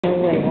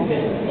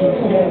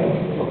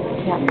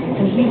Yeah,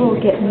 and he will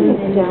get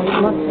moved down to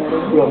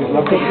Luxor. Well, he's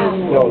not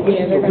no,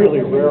 this is a really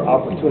rare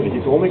opportunity.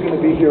 He's only going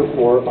to be here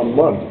for a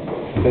month.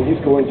 Then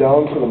he's going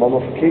down to the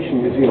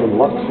Mummification Museum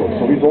in Luxor.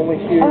 So he's only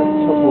here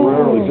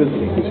temporarily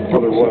visiting his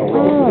other royal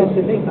relatives.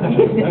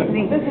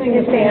 Visiting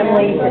his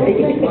family.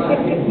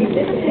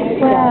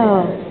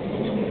 Wow.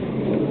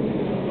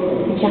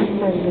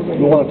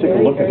 We want to take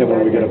a look at him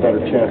when we get a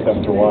better chance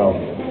after a while.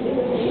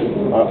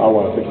 I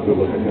want to take a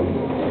good look at him.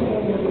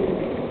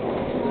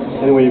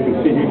 Anyway, you can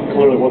see he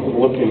clearly wasn't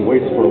lifting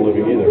weights for a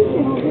living either.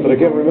 But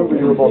again, remember,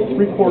 you're about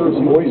 3/4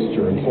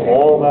 moisture, and so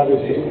all that is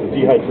just the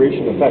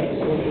dehydration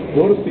effects.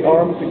 Notice the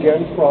arms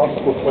again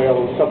crossed for play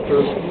on the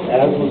scepter,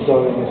 as was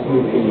done in this new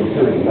kingdom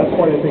period. That's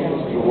why I think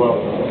this is the royal,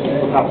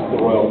 perhaps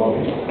the royal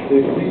mummy. At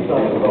least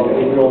on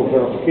the real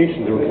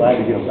verification, they were glad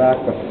to get him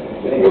back, but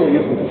it really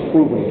isn't a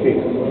proven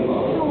case.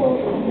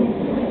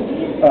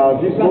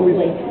 These mummies,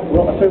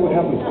 well, I'll tell you what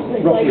happens.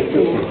 Roughly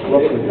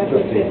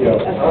 50,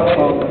 yeah.